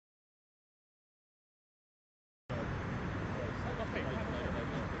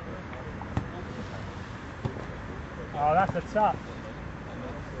Oh, that's a touch.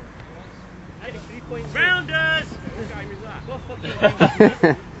 Rounders! What game is that? What fucking game is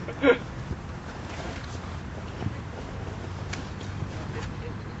this?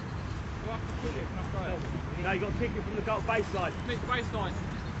 No, you got to kick it from the goal baseline. Nick, baseline.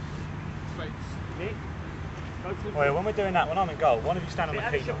 Nick, go to the Well, when we're doing that, when I'm in goal, one of you stand on the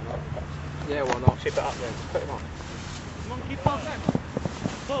key line. Yeah, why not? Chip it up there, just put him on. Come on, keep on.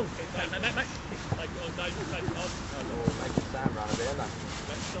 Pull. Mate. Making Sam run a bit, isn't they?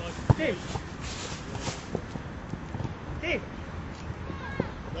 Dig. Dig.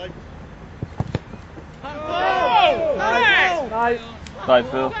 No! Right,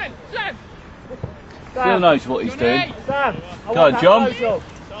 Phil. Phil knows what he's doing. Sam, Go on, John.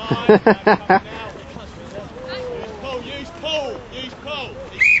 Use pull.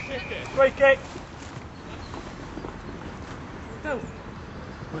 Free kick. Go.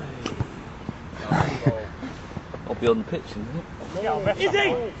 I'll be on the pitch, isn't it? Is he?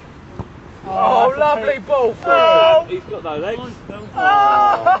 Oh, lovely ball, Phil. Oh. He's got no legs. I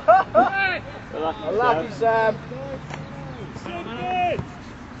love you, Sam.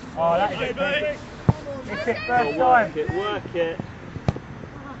 Oh, that is it. It's his first time. Work it.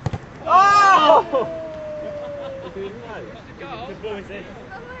 Oh!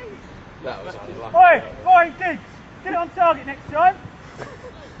 That was unlucky. Oi, Diggs, get it on target next time.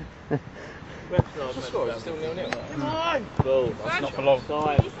 What's the score? Is it still 0-0? Come on. Ball. That's not for long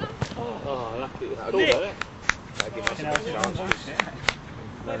time. Oh, lucky. It's cool, isn't it? That'll give us a better chance.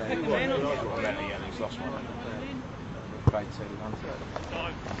 He's lost one. Played 2-1.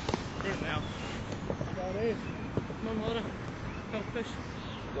 Time. In now. Come on, Laura. Go push.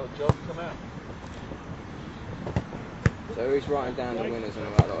 Got a job, come out. So he's writing down the winners and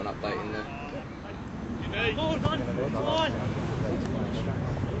about an update in there. Come on.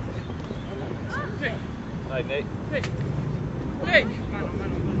 Hey, Nick. Nick.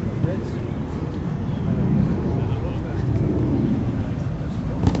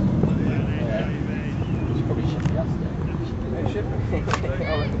 Probably should be us there. It should be.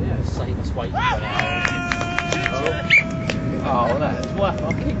 Save us waiting for that. Oh, that's worth. I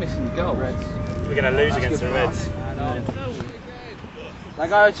keep missing the goal. Reds. We're going to lose against the Reds. Don't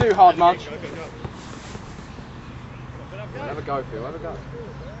go too hard, Mudge. Have a go, Phil. Have a go.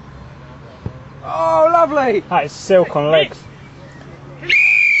 Oh, lovely! That is silk on legs.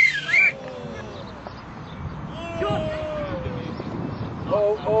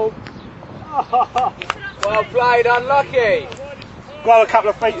 Oh. Well played, unlucky. Grab a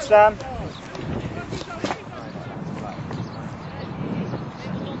couple of feet, Sam.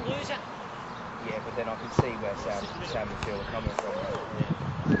 Yeah, but then I can see where Sam and Phil are coming from.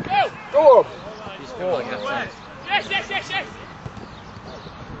 Go! He's scoring. Yes.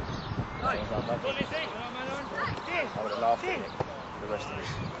 I would have laughed at him for the rest of his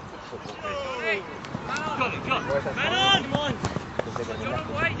football career. Man on! Come on! Because they're going to be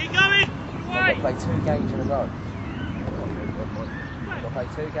knackered. Keep going! They've got to play 2 games in a row. They'll play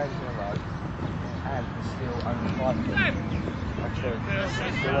 2 games in a row and still only 5 of them. Actually,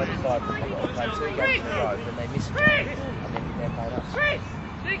 still only 5 of them. They've got to play 2 games in a row, then they miss a game and then they're playing us.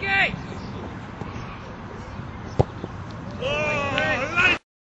 Diggy!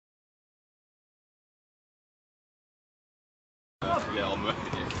 Yeah, I'm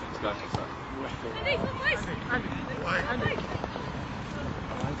working it. It's going for something.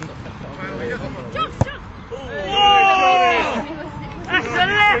 That's a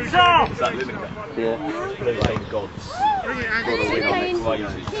letter! Is that Lineker? Yeah. Playing gods. He's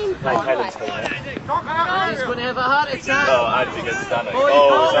going to have a heart attack. Oh, Andy gets done it. Oh,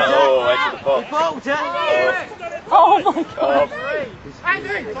 edge of the box. Balled it. Oh my god.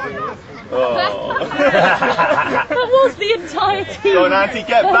 Oh. That was the entire team. Go on, Andy,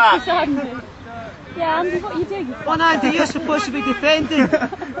 get back. Andy. Yeah, Andy, what are you doing? Come on, Andy, you're supposed to be defending.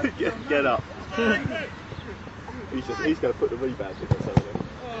 Get up. He's going to put the rebound in or something.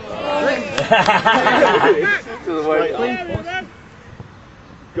 To the way.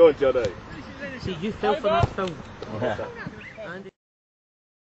 Go on, Johnny. See, you fell for that film. Andy.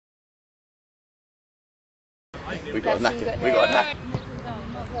 We got a knacker. We got a knacker.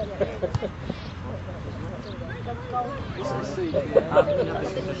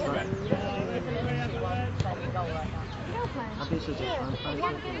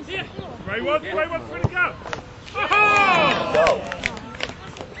 Ray one, free to go.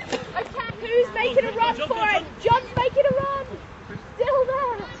 Attack! Who's making a run for it? John's making a run! Still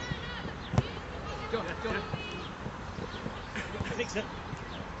there!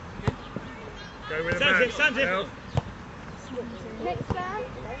 Go with the man. Sands it. Next man.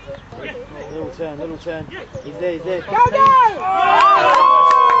 Little turn. He's there, he's there. Go,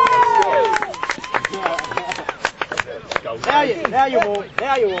 go! Now you walk.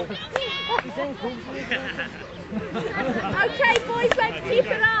 Okay, boys, let's keep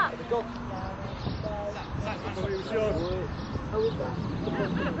it up.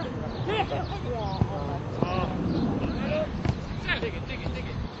 Dig it.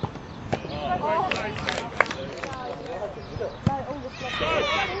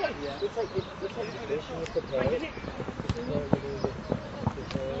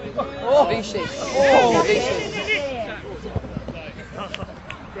 Oh, V6. Oh, V6.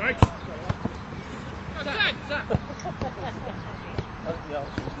 Great.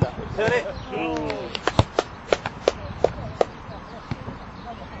 Turn it.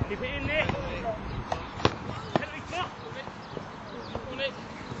 Keep it in there.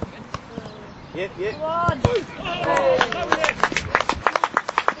 Yep.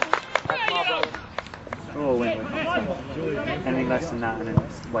 Oh, win. Anything less than that, and then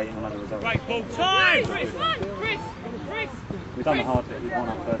it's waiting on other results. Right, ball time. Chris. We've done the hard bit. We've won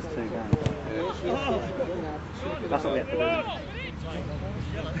our first 2 games. That's what we have to do.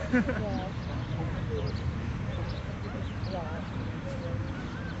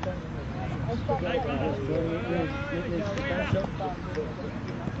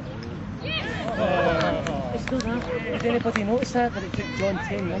 Did anybody notice that it took John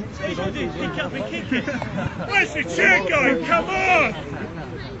 10 minutes to go Kick up and kick it. Where's the chair going? Come on!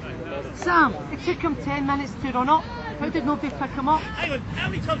 Sam, it took him 10 minutes to run up. How did nobody pick him up? Hang on, how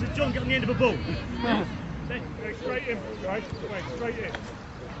many times did John get on the end of a ball? Go straight in, right? Wait, straight in.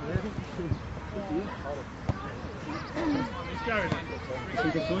 He's going. See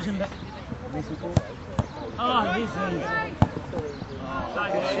the closing bit? Nice and cool. Oh, he's in.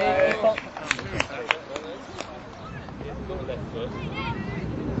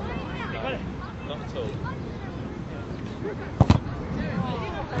 Not at all.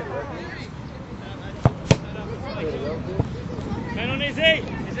 Man on Izzy!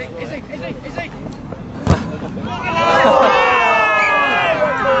 Izzy!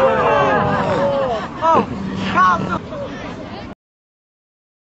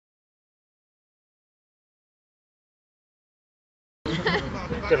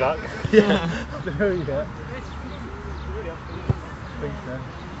 Good luck.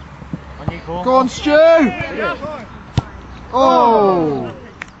 Go on, Stu! Oh!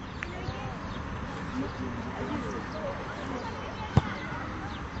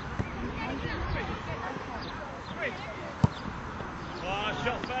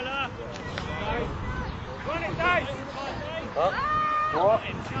 Shot, fella! Run it, Dave! What?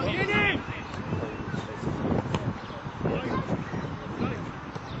 Get in!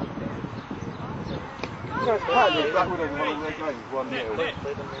 Blackwood over one of their games, 1-0.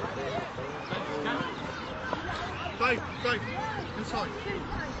 Dave, inside.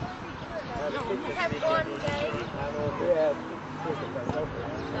 Have one game.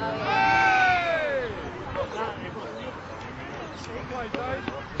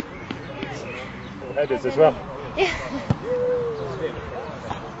 Headers as well. We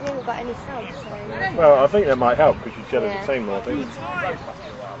haven't got any subs, so... Well, I think that might help because you gel as a team more, I think.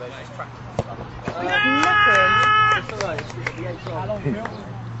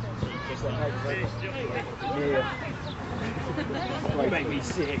 You make me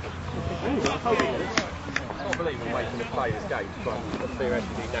sick. I can't believe we're making a play this game to try and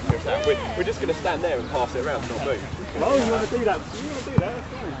theoretically knock us out. We're just going to stand there and pass it around and not move. Well, you want to do that?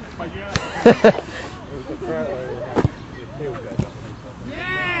 That's fine.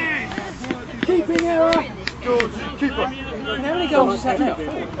 Keeping error! George, keep up. How many goals is that now?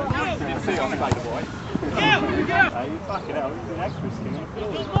 See on the back of the boy. You fucking hell, he's an extra skin. It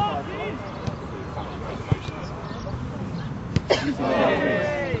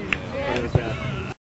was